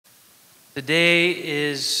Today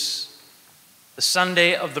is the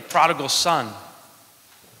Sunday of the Prodigal Son.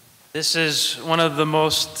 This is one of the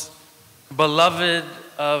most beloved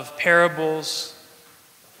of parables,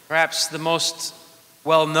 perhaps the most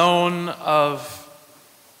well-known of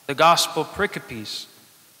the gospel pericopes.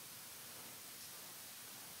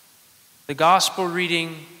 The gospel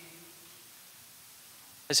reading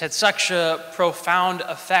has had such a profound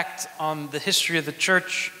effect on the history of the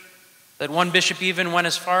church that one bishop even went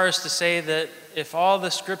as far as to say that if all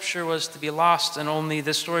the scripture was to be lost and only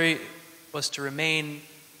this story was to remain,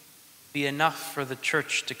 be enough for the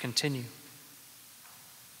church to continue.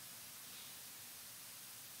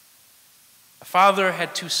 A father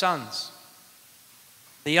had two sons.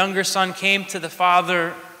 The younger son came to the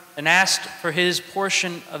father and asked for his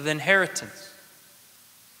portion of the inheritance.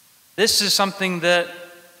 This is something that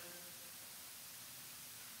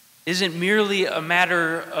isn't merely a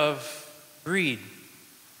matter of greed,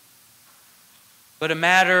 but a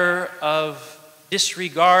matter of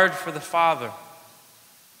disregard for the father.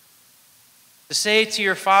 To say to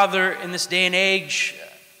your father in this day and age,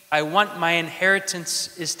 I want my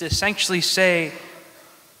inheritance, is to essentially say,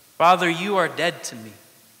 Father, you are dead to me.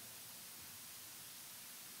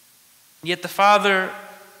 And yet the father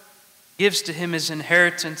gives to him his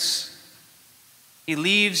inheritance. He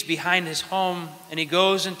leaves behind his home and he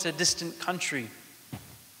goes into a distant country.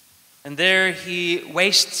 And there he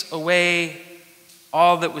wastes away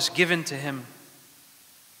all that was given to him.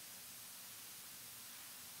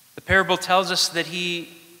 The parable tells us that he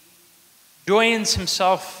joins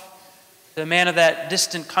himself to a man of that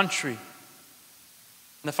distant country. And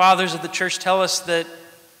the fathers of the church tell us that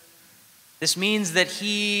this means that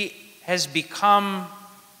he has become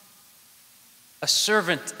a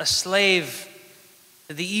servant, a slave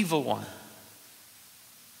to the evil one.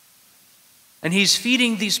 And he's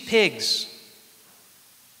feeding these pigs.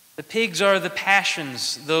 The pigs are the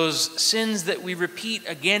passions, those sins that we repeat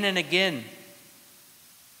again and again.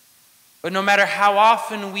 But no matter how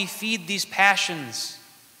often we feed these passions,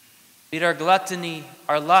 be it our gluttony,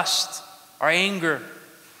 our lust, our anger,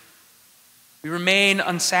 we remain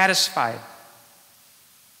unsatisfied.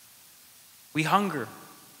 We hunger,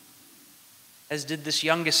 as did this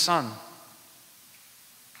youngest son.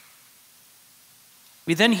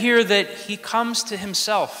 We then hear that he comes to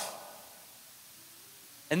himself.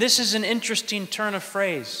 And this is an interesting turn of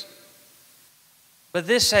phrase. But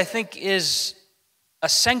this, I think, is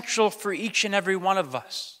essential for each and every one of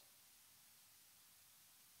us.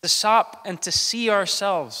 To stop and to see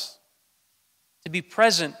ourselves, to be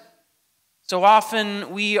present. So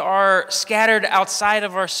often we are scattered outside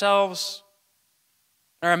of ourselves,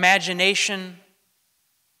 our imagination,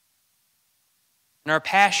 and our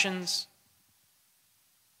passions.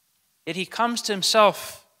 Yet he comes to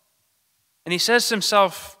himself and he says to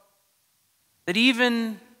himself that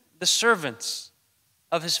even the servants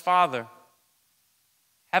of his father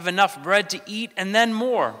have enough bread to eat and then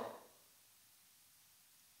more.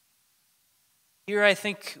 Here I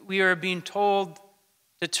think we are being told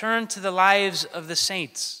to turn to the lives of the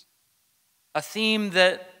saints, a theme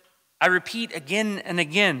that I repeat again and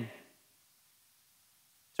again.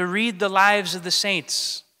 To read the lives of the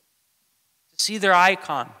saints, to see their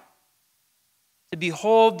icon, to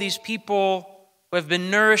behold these people who have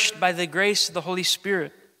been nourished by the grace of the Holy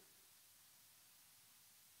Spirit.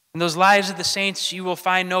 In those lives of the saints, you will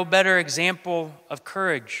find no better example of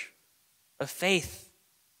courage, of faith,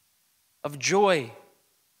 of joy.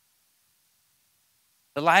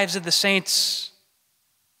 The lives of the saints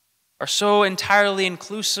are so entirely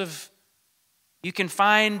inclusive, you can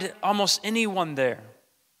find almost anyone there.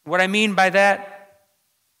 What I mean by that,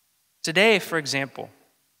 today, for example,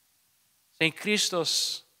 St.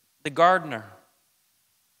 Christos, the gardener.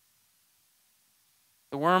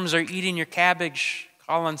 The worms are eating your cabbage,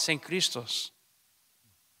 call on St. Christos.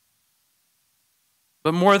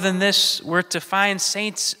 But more than this, we're to find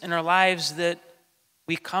saints in our lives that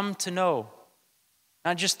we come to know,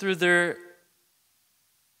 not just through their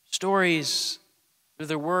stories, through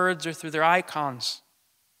their words, or through their icons,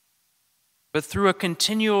 but through a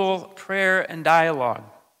continual prayer and dialogue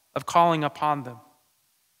of calling upon them.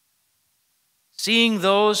 Seeing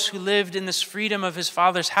those who lived in this freedom of his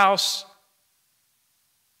Father's house,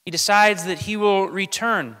 he decides that he will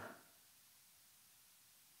return.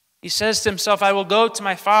 He says to himself, I will go to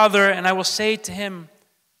my Father and I will say to him,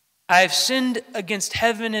 I have sinned against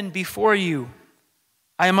heaven and before you.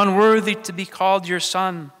 I am unworthy to be called your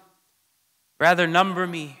son. Rather number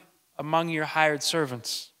me among your hired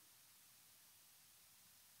servants.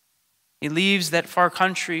 He leaves that far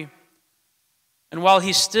country. And while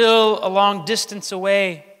he's still a long distance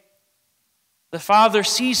away, the Father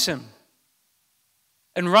sees him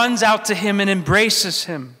and runs out to him and embraces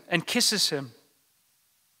him and kisses him.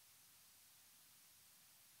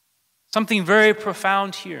 Something very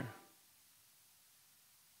profound here.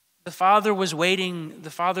 The father was waiting,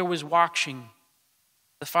 the father was watching,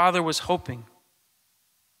 the father was hoping.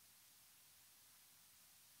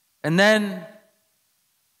 And then,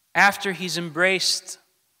 after he's embraced,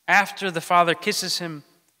 after the father kisses him,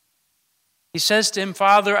 he says to him,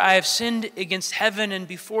 "Father, I have sinned against heaven and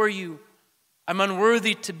before you. I'm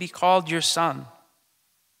unworthy to be called your son."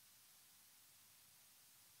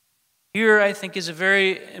 Here, I think, is a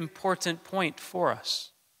very important point for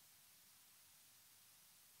us.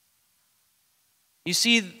 You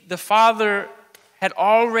see, the father had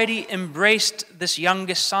already embraced this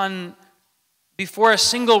youngest son before a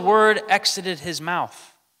single word exited his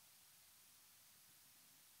mouth.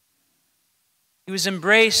 He was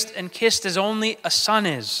embraced and kissed as only a son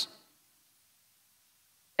is.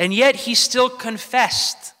 And yet he still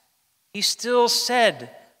confessed. He still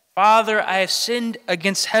said, "Father, I have sinned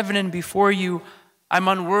against heaven and before you. I'm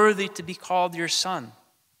unworthy to be called your son."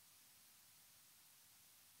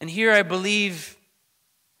 And here I believe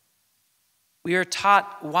we are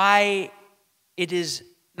taught why it is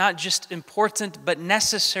not just important but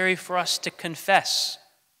necessary for us to confess,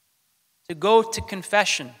 to go to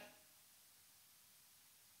confession.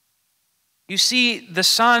 You see, the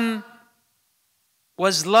Son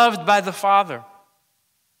was loved by the Father.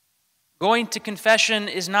 Going to confession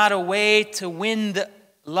is not a way to win the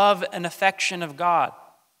love and affection of God.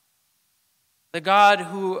 The God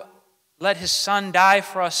who let his Son die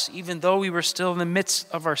for us even though we were still in the midst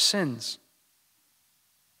of our sins.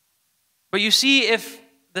 But you see, if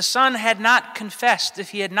the Son had not confessed,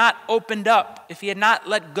 if he had not opened up, if he had not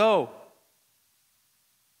let go,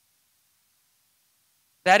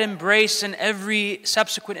 that embrace and every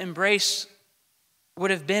subsequent embrace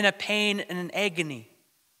would have been a pain and an agony.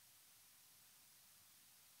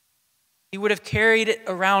 He would have carried it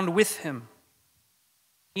around with him.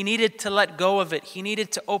 He needed to let go of it. He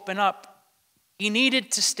needed to open up. He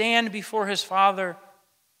needed to stand before his Father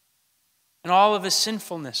in all of his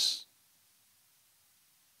sinfulness.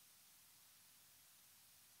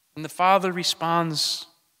 And the Father responds,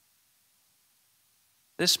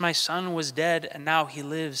 "This my son was dead, and now he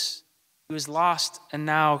lives. He was lost, and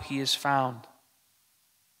now he is found."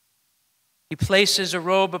 He places a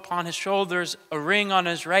robe upon his shoulders, a ring on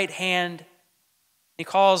his right hand. He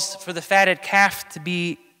calls for the fatted calf to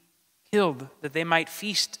be killed, that they might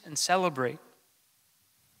feast and celebrate.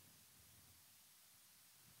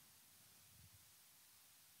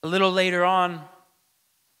 A little later on,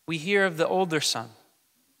 we hear of the older son.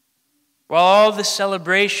 While all the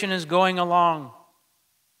celebration is going along,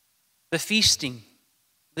 the feasting,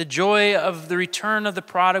 the joy of the return of the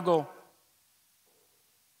prodigal,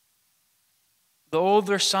 the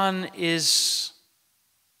older son is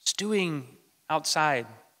stewing outside,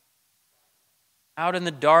 out in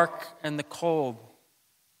the dark and the cold,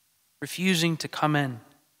 refusing to come in.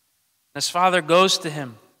 His father goes to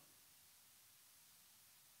him.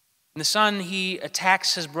 And the son, he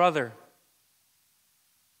attacks his brother.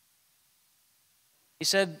 He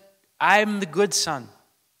said, "I'm the good son.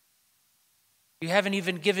 You haven't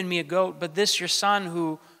even given me a goat, but this your son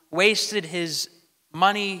who wasted his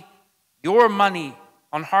money, your money,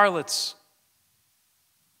 on harlots.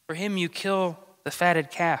 For him you kill the fatted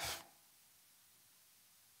calf."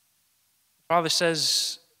 The father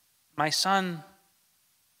says, "My son,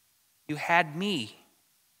 you had me.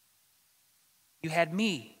 You had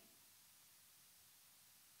me."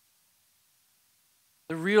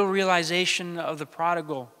 The real realization of the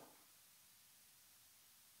prodigal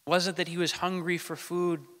wasn't that he was hungry for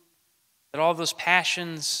food, that all those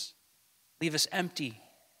passions leave us empty,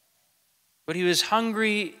 but he was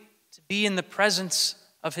hungry to be in the presence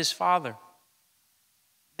of his Father.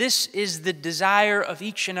 This is the desire of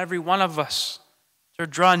each and every one of us, to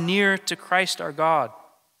draw near to Christ our God.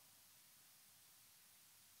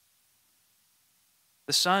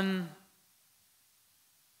 The son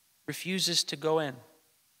refuses to go in.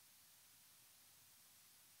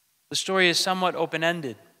 The story is somewhat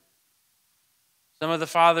open-ended. Some of the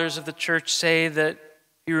fathers of the church say that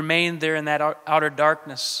he remained there in that outer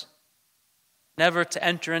darkness, never to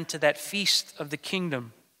enter into that feast of the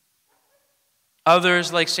kingdom.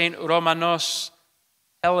 Others, like St. Romanos,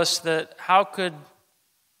 tell us that how could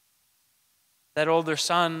that older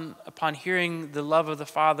son, upon hearing the love of the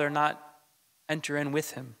Father, not enter in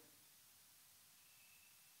with him?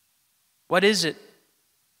 What is it?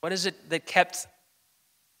 What is it that kept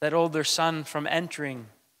that older son from entering,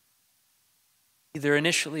 either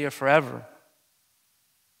initially or forever?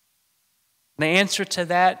 And the answer to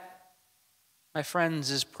that my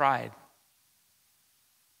friends, is pride.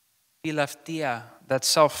 Philautia, that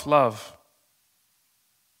self-love.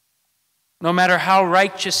 No matter how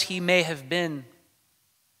righteous he may have been,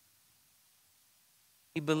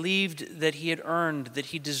 he believed that he had earned, that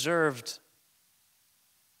he deserved.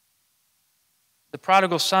 The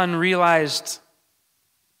prodigal son realized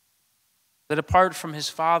that apart from his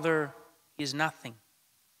father, he is nothing.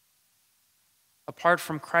 Apart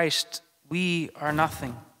from Christ, we are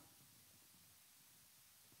nothing.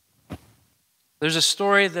 There's a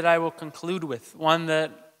story that I will conclude with, one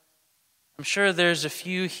that I'm sure there's a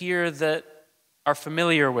few here that are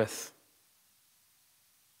familiar with.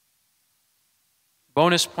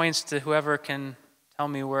 Bonus points to whoever can tell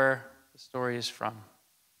me where the story is from.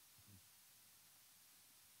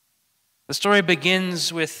 The story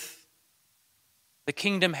begins with the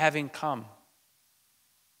kingdom having come.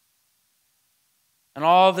 And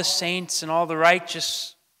all the saints and all the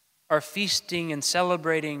righteous are feasting and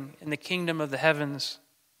celebrating in the kingdom of the heavens.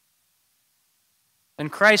 And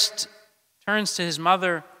Christ turns to his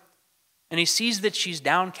mother and he sees that she's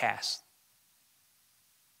downcast.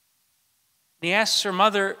 And he asks her,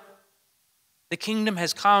 "Mother, the kingdom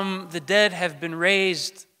has come, the dead have been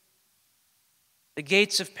raised, the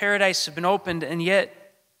gates of paradise have been opened, and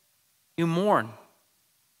yet you mourn." And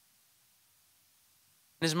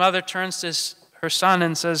his mother turns to her son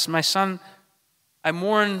and says, "My son, I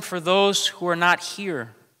mourn for those who are not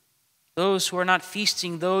here, those who are not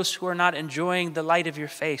feasting, those who are not enjoying the light of your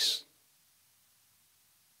face."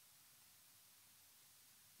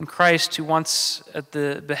 And Christ, who once at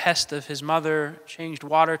the behest of his mother changed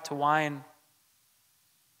water to wine,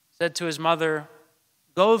 said to his mother,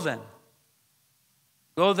 Go then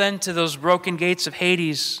to those broken gates of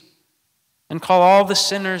Hades and call all the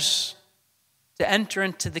sinners to enter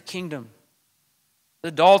into the kingdom. The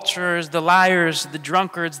adulterers, the liars, the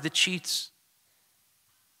drunkards, the cheats."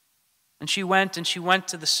 And she went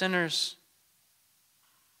to the sinners.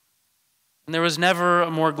 And there was never a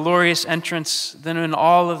more glorious entrance than when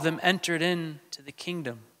all of them entered into the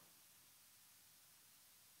kingdom.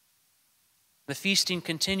 The feasting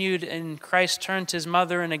continued, and Christ turned to his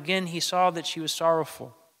mother, and again he saw that she was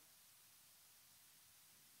sorrowful.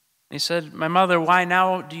 He said, "My mother, why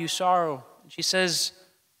now do you sorrow?" And she says,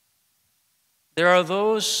 "There are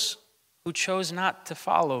those who chose not to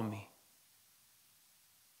follow me.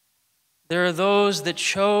 There are those that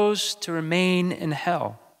chose to remain in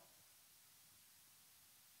hell."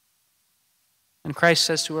 And Christ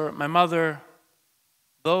says to her, "My mother,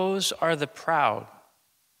 those are the proud.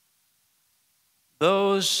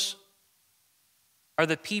 Those are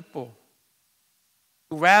the people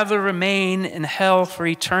who rather remain in hell for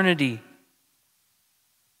eternity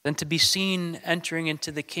than to be seen entering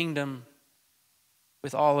into the kingdom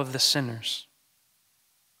with all of the sinners."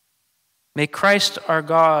 May Christ our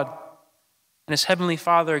God and his heavenly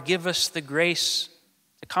Father give us the grace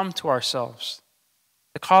to come to ourselves,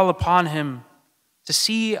 to call upon him, to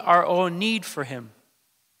see our own need for him,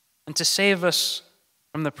 and to save us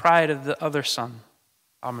from the pride of the other son.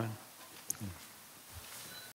 Amen.